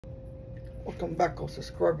Welcome back, all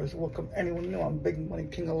subscribers. Welcome anyone new. I'm Big Money,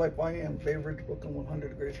 King of Life. I am BAYRIDGE. Welcome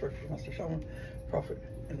 100 greatest work for Master Shaman, prophet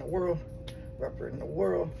in the world, rapper in the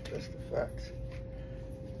world. That's the facts.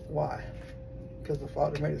 Why? Because the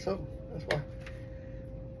Father made it so. That's why.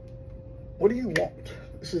 What do you want?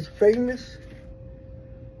 This is famous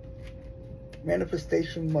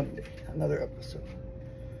Manifestation Monday. Another episode.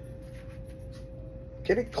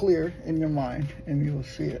 Get it clear in your mind and you will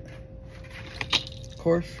see it. Of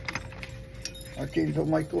course, Archangel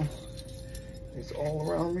Michael is all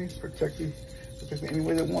around me, protect me any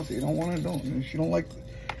way that wants it. You don't want to, don't. And if you don't like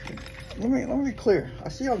it, let me be clear. I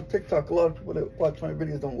see on TikTok a lot of people that watch my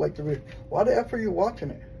videos don't like the video. Why the F are you watching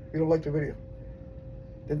it if you don't like the video?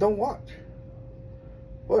 Then don't watch.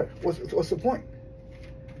 What? What's the point?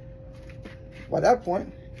 By that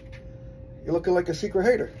point, you're looking like a secret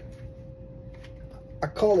hater. I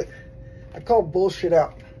call bullshit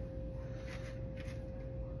out.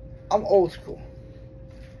 I'm old school.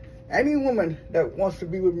 Any woman that wants to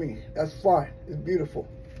be with me, that's fine. It's beautiful.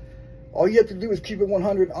 All you have to do is keep it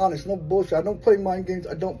 100 honest. No bullshit. I don't play mind games.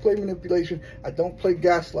 I don't play manipulation. I don't play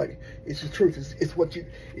gaslighting. It's the truth. It's what you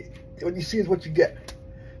see is what you get.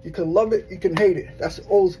 You can love it. You can hate it. That's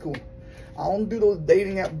old school. I don't do those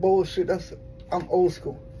dating app bullshit. I'm old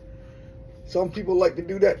school. Some people like to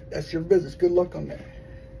do that. That's your business. Good luck on that.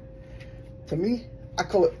 To me, I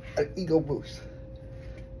call it an ego boost.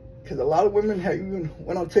 Because a lot of women have even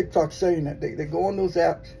went on TikTok saying that they go on those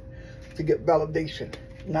apps to get validation.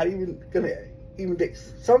 Not even gonna date.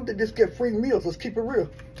 Some to just get free meals. Let's keep it real.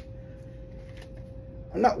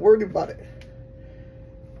 I'm not worried about it.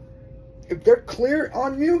 If they're clear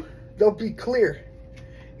on you, they'll be clear.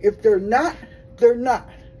 If they're not, they're not.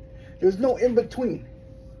 There's no in between.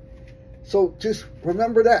 So just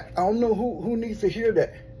remember that. I don't know who needs to hear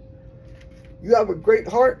that. You have a great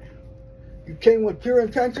heart. You came with pure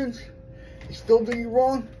intentions. You still do you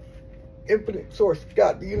wrong. Infinite source,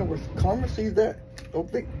 God, the universe, karma sees that. Don't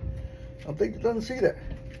think it doesn't see that.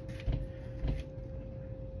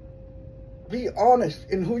 Be honest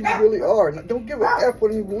in who you really are. Now, don't give a F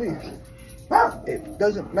what you believe. It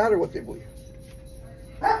doesn't matter what they believe.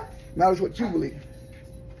 It matters what you believe.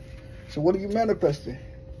 So what are you manifesting?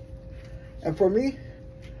 And for me,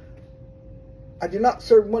 I do not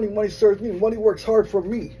serve money. Money serves me. Money works hard for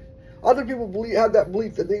me. Other people have that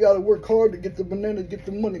belief that they got to work hard to get the bananas, get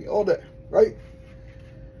the money, all that, right?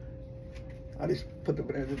 I just put the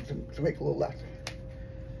bananas to make a little laughter.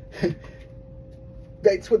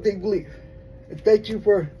 That's what they believe. And thank you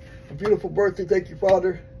for a beautiful birthday. Thank you,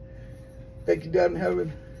 Father. Thank you, Dad in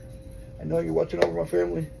heaven. I know you're watching over my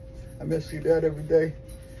family. I miss you, Dad, every day.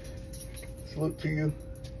 Salute to you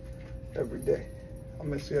every day. I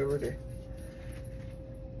miss you every day.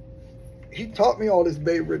 He taught me all this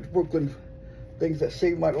BAYRIDGE, Brooklyn things that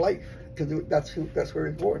saved my life, because that's where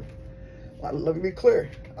he was born. Let me be clear.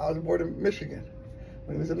 I was born in Michigan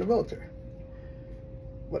when he was in the military.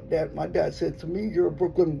 But my dad said to me, you're a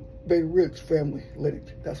Brooklyn BAYRIDGE family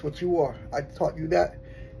lineage. That's what you are. I taught you that.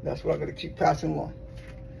 That's what I'm going to keep passing along.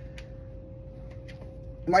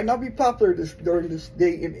 It might not be popular during this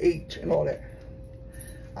day and age and all that.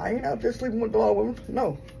 I ain't out there sleeping with a lot of women.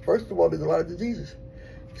 No. First of all, there's a lot of diseases.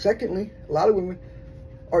 Secondly, a lot of women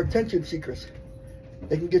are attention seekers.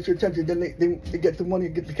 They can get your attention, then they get the money,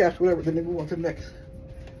 get the cash, whatever, then they move on to the next.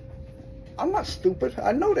 I'm not stupid.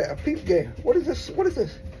 I know that. A peep game. What is this? What is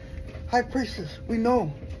this? High priestess. We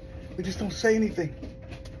know. We just don't say anything.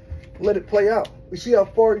 Let it play out. We see how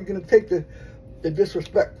far you're going to take the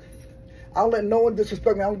disrespect. I don't let no one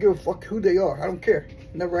disrespect me. I don't give a fuck who they are. I don't care.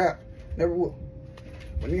 Never have. Never will.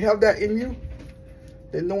 When you have that in you,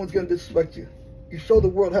 then no one's going to disrespect you. You show the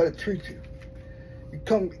world how to treat you. You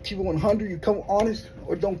come, keep it 100, you come honest,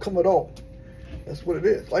 or don't come at all. That's what it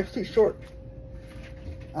is. Life's too short.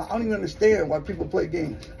 I don't even understand why people play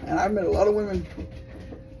games. And I met a lot of women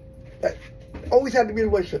that always had to be in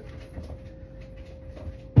a relationship.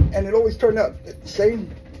 And it always turned out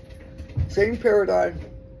same paradigm,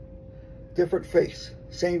 different face,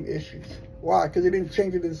 same issues. Why? Because they didn't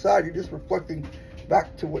change it inside. You're just reflecting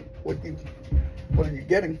back to what are you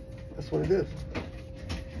getting. That's what it is.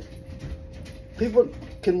 People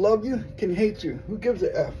can love you, can hate you. Who gives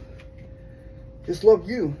a F? Just love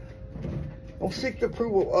you. Don't seek the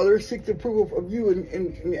approval of others. Seek the approval of you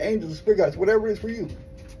and the angels, the spirit guides, whatever it is for you.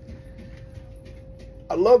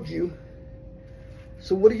 I love you.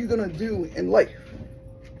 So what are you going to do in life?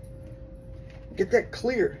 Get that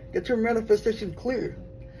clear. Get your manifestation clear.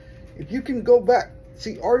 If you can go back.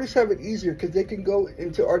 See, artists have it easier because they can go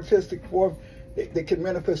into artistic form. They can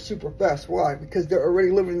manifest super fast. Why? Because they're already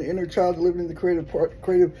living in the inner child, living in the creative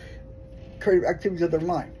activities of their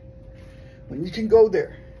mind. When you can go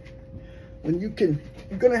there, when you can,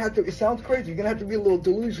 you're going to have to, it sounds crazy, you're going to have to be a little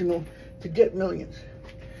delusional to get millions,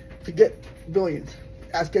 to get billions.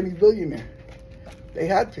 Ask any billionaire. They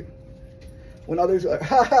had to. When others are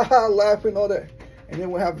ha ha ha, laughing, all that. And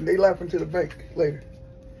then what happened? They laugh into the bank later.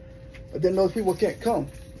 But then those people can't come.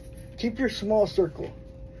 Keep your small circle.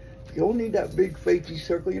 You don't need that big fakey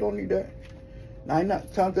circle. You don't need that. 9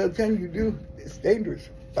 times out of 10 you do. It's dangerous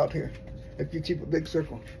out here if you keep a big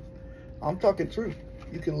circle. I'm talking truth.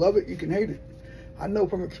 You can love it, you can hate it. I know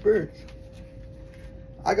from experience.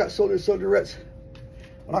 I got soldierettes.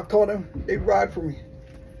 When I call them, they ride for me.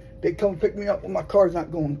 They come pick me up when my car's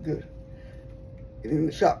not going good. In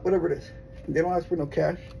the shop, whatever it is. And they don't ask for no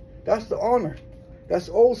cash. That's the honor. That's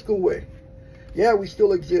the old school way. Yeah, we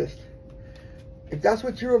still exist. If that's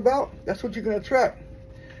what you're about, that's what you're going to attract.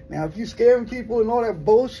 Now, if you scam people and all that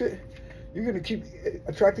bullshit, you're going to keep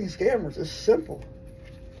attracting scammers. It's simple.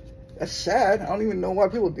 That's sad. I don't even know why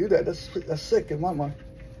people do that. That's sick in my mind.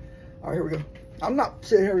 All right, here we go. I'm not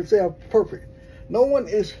sitting here and saying I'm perfect. No one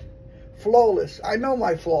is flawless. I know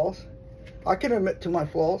my flaws. I can admit to my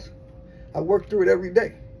flaws. I work through it every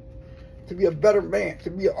day to be a better man, to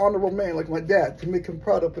be an honorable man like my dad, to make him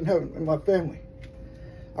proud up in heaven and my family.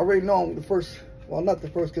 I already know I'm the first, well, not the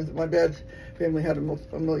first, because my dad's family had a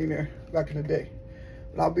millionaire back in the day.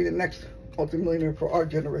 But I'll be the next multimillionaire for our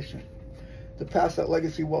generation to pass that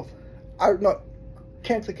legacy wealth. I'm not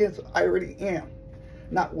cancel. I already am,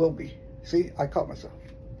 not will be. See, I caught myself.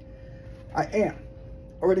 I am.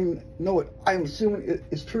 Already know it. I am assuming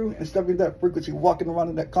it's true and stepping that frequency, walking around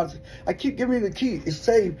in that consciousness. I keep giving you the key. It's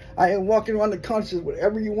saying I am walking around the consciousness,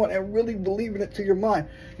 whatever you want, and really believing it to your mind.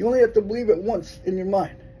 You only have to believe it once in your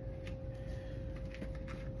mind.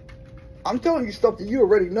 I'm telling you stuff that you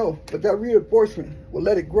already know, but that reinforcement will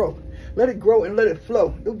let it grow. Let it grow and let it flow.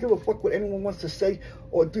 Don't give a fuck what anyone wants to say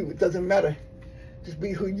or do. It doesn't matter. Just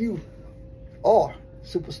be who you are,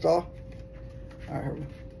 superstar. All right, here we go.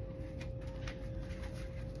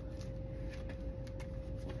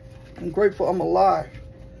 I'm grateful I'm alive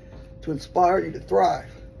to inspire you to thrive,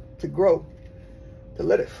 to grow, to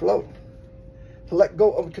let it flow, to let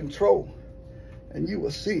go of control, and you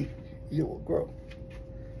will see you will grow.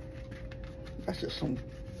 That's just some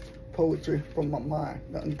poetry from my mind,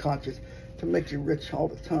 the unconscious, to make you rich all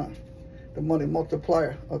the time. The money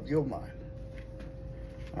multiplier of your mind.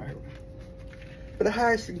 All right. For the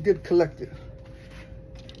highest and good collective.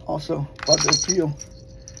 Also, by the appeal,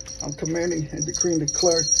 I'm commanding and decreeing,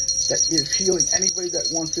 declaring that is healing anybody that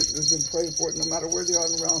wants it, has been praying for it, no matter where they are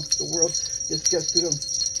around the world. Just gets to them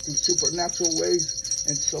through supernatural ways,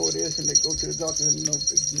 and so it is. And they go to the doctor and know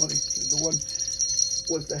big money. The one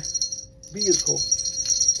was the vehicle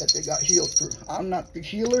that they got healed through. I'm not the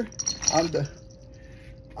healer.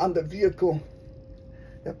 I'm the vehicle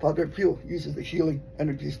that Padre Pio uses the healing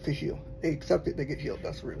energies to heal. They accept it, they get healed.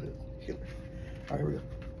 That's real healer. All right, here we go.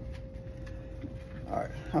 All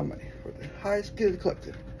right, how many? For the highest good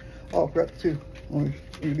collective. Oh, gratitude. Let me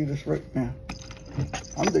do this right now.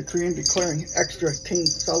 I'm decreeing, declaring extra King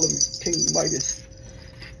Solomon, King Midas.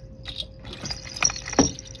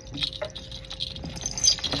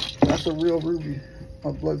 That's a real ruby.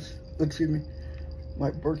 My blood's, excuse me, my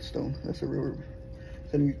birthstone. That's a real ruby.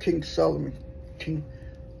 Sending you King Solomon, King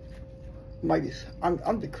Midas.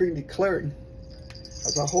 I'm decreeing, declaring,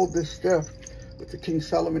 as I hold this staff with the King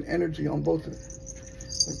Solomon energy on both of them.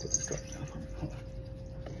 Let me put this drop down. Hold on.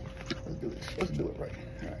 Let's do this. Let's do it right.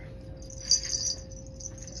 All right.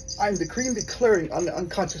 I'm decreeing, declaring on the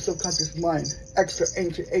unconscious, subconscious mind, extra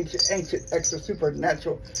ancient, extra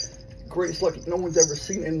supernatural, greatest luck no one's ever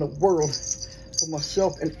seen in the world, for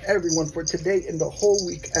myself and everyone, for today and the whole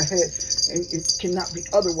week ahead, and it cannot be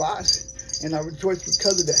otherwise. And I rejoice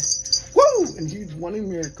because of that. Woo! And huge money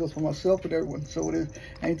miracles for myself and everyone. So it is.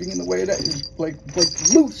 Anything in the way of that is like break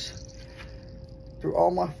loose through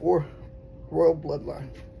all my 4 royal bloodlines.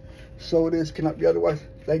 So it is. Cannot be otherwise.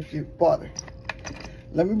 Thank you, Father.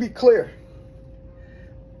 Let me be clear.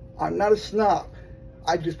 I'm not a snob.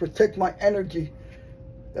 I just protect my energy.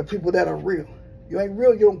 The people that are real. You ain't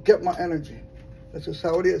real, you don't get my energy. That's just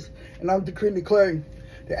how it is. And I'm decreeing, declaring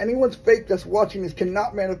that anyone's fake that's watching this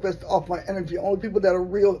cannot manifest off my energy. Only people that are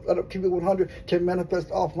real, that are keep it 100, can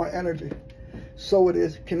manifest off my energy. So it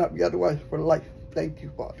is. Cannot be otherwise for life. Thank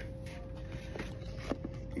you, Father.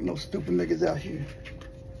 Ain't no stupid niggas out here.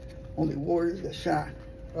 Only warriors that shine.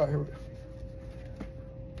 All right, here we go.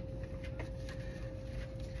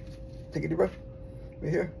 Take a deep breath.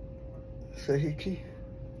 Right here. Say Hiki.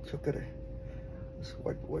 Chokare. Let's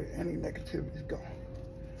wipe away any negativity. It's gone.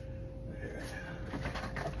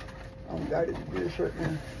 I'm guided to do this right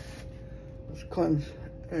now. Let's cleanse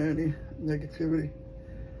any negativity.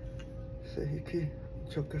 Say he can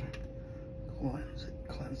choke it, cleanse it,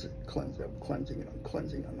 cleanse it, cleanse it. I'm cleansing it. I'm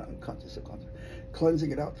cleansing it. I'm not unconscious, subconscious.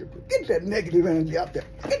 Cleansing it out there. Get that negative energy out there.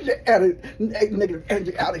 Get that negative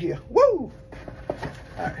energy out of here. Woo! All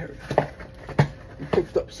right, here we go. We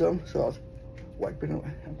picked up some, so I was wiping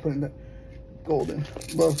away. I'm putting the golden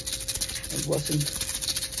love and blessing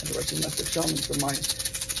and directing master shaman for my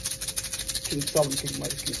King Solomon, King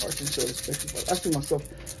Midas, King Arthur, so respected. But I see myself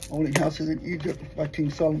owning houses in Egypt by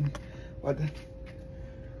King Solomon, by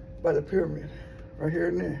the pyramid, right here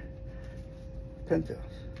and there, penthouse,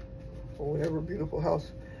 or whatever beautiful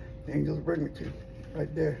house the angels bring me to,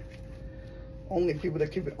 right there. Only people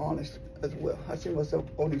that keep it honest as well. I see myself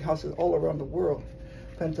owning houses all around the world,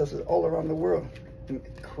 penthouses all around the world.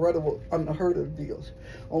 Incredible, unheard of deals.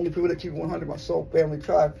 Only people that keep 100, my soul, family,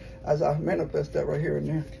 tribe, as I manifest that right here and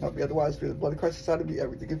there. Cannot be otherwise through the blood of Christ inside of me.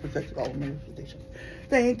 Everything is protected, all manifestations.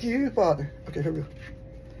 Thank you, Father. Okay, here we go.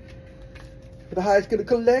 For the highest good of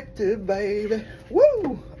collective, baby.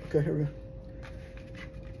 Woo! Okay, here we go.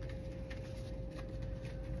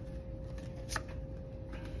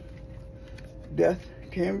 Death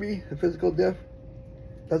can be the physical death.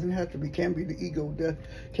 Doesn't have to be. Can be the ego death.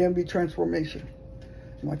 Can be transformation.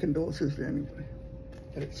 My condolences to anybody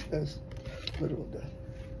that's literal death.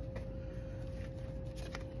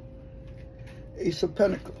 Ace of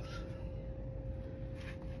Pentacles.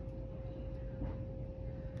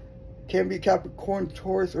 Can be Capricorn,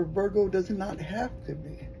 Taurus, or Virgo. Does not have to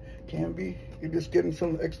be. Can be. You're just getting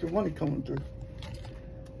some extra money coming through.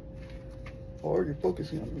 Or you're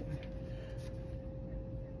focusing on the money.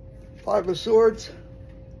 Five of Swords.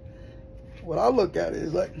 What I look at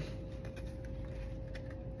is like,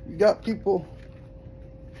 you got people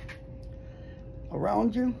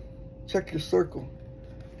around you, check your circle.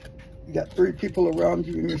 You got 3 people around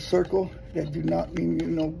you in your circle that do not mean you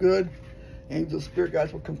no good. Angel spirit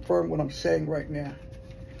guides will confirm what I'm saying right now.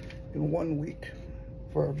 In 1 week,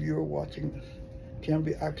 for a viewer watching this. Can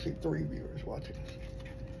be actually 3 viewers watching this.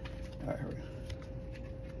 All right, here we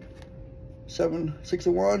go. 6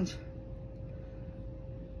 of Wands.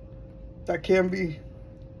 That can be,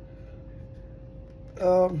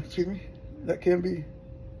 excuse me, that can be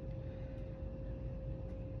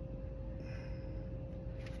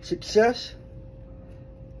success.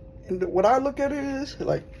 And what I look at it is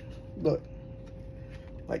like, look,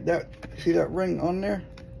 like that, see that ring on there?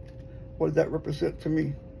 What does that represent to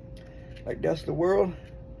me? Like that's the world,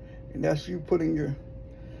 and that's you putting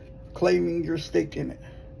claiming your stake in it.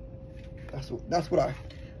 That's what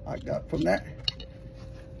I got from that.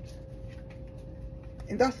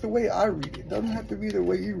 And that's the way I read it. It doesn't have to be the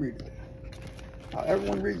way you read it.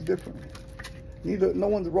 Everyone reads differently. No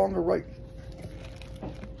one's wrong or right.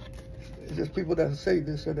 It's just people that say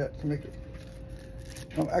this or that to make it.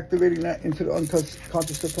 I'm activating that into the unconscious,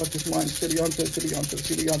 subconscious mind. City onto, city onto,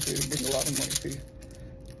 city onto. It'll bring a lot of money to you.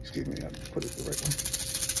 Excuse me, I put it the right way.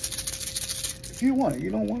 If you want it,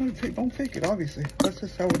 you don't want to don't take it, obviously. That's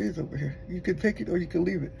just how it is over here. You can take it or you can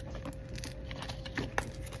leave it.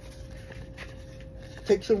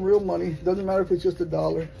 Take some real money. Doesn't matter if it's just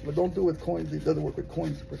 $1, but don't do it with coins. It doesn't work with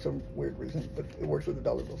coins for some weird reason, but it works with the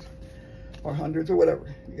dollar bills or hundreds or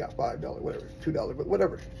whatever. You got $5, whatever, $2, but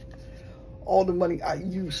whatever. All the money I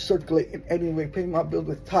use, circulate in any way, pay my bills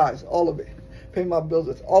with tithes, all of it. Pay my bills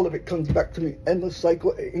with all of it comes back to me. Endless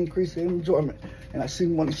cycle, increase in enjoyment. And I see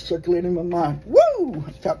money circulating in my mind. Woo!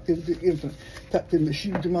 I tapped into the infinite, tapped into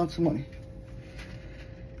huge amounts of money.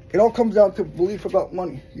 It all comes down to belief about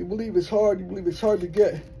money. You believe it's hard, you believe it's hard to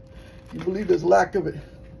get. You believe there's lack of it.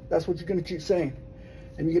 That's what you're going to keep saying.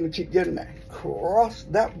 And you're going to keep getting that. Cross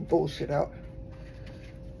that bullshit out.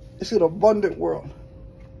 It's an abundant world.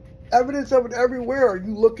 Evidence of it everywhere. Are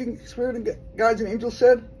you looking? Spirit and guides and angels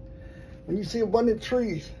said, when you see abundant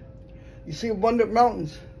trees, you see abundant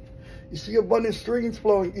mountains, you see abundant streams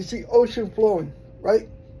flowing, you see ocean flowing, right?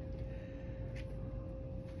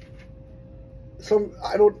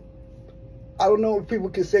 I don't know if people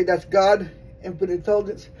can say that's God, infinite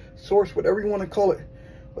intelligence, source, whatever you want to call it.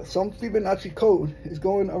 But some Fibonacci code is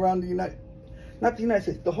going around not the United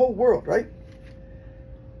States, the whole world, right?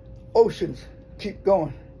 Oceans keep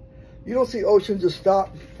going. You don't see oceans just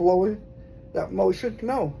stop flowing, that motion,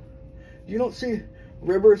 no. You don't see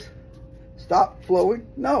rivers stop flowing,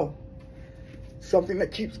 no. Something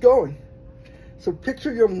that keeps going. So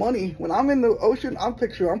picture your money. When I'm in the ocean, I'm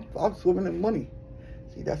swimming in money.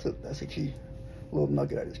 See, that's a key little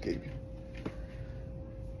nugget I just gave you.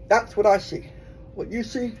 That's what I see. What you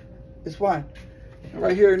see is fine. And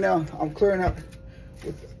right here now, I'm clearing out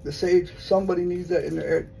with the sage, somebody needs that in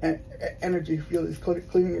their energy field. Is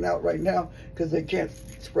cleaning it out right now because they can't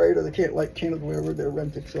spray it or they can't light candles wherever they're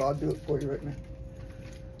renting. So I'll do it for you right now.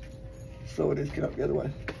 So it is connect the other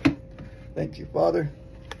way. Thank you, Father.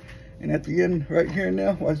 And at the end, right here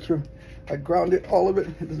now, I grounded all of it.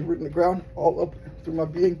 It is written the ground all up through my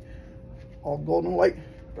being, all golden light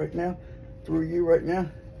right now, through you right now.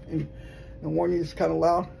 And the warning is kind of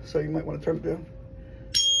loud, so you might want to turn it down.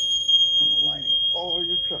 I'm aligning all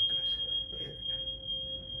your chakras right here.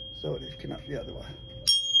 So it is connect the other way.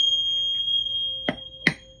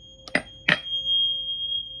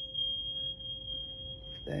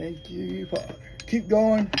 Thank you, Father. Keep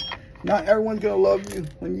going. Not everyone's gonna love you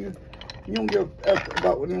when you don't give a F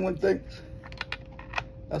about what anyone thinks.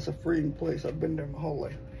 That's a freeing place. I've been there my whole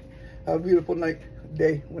life. Have a beautiful night,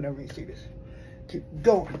 day, whenever you see this. Keep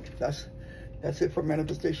going. That's it for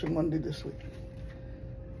Manifestation Monday this week.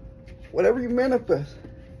 Whatever you manifest,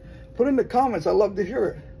 put in the comments. I love to hear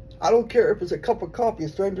it. I don't care if it's a cup of coffee. A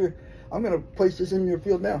stranger, I'm gonna place this in your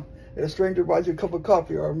field now. If a stranger buys you a cup of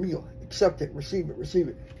coffee or a meal, accept it, receive it, receive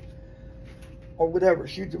it. Or whatever,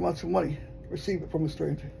 huge amounts of money, receive it from a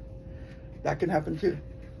stranger. That can happen too.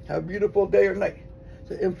 Have a beautiful day or night.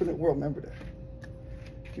 It's an infinite world, remember that.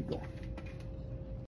 Keep going.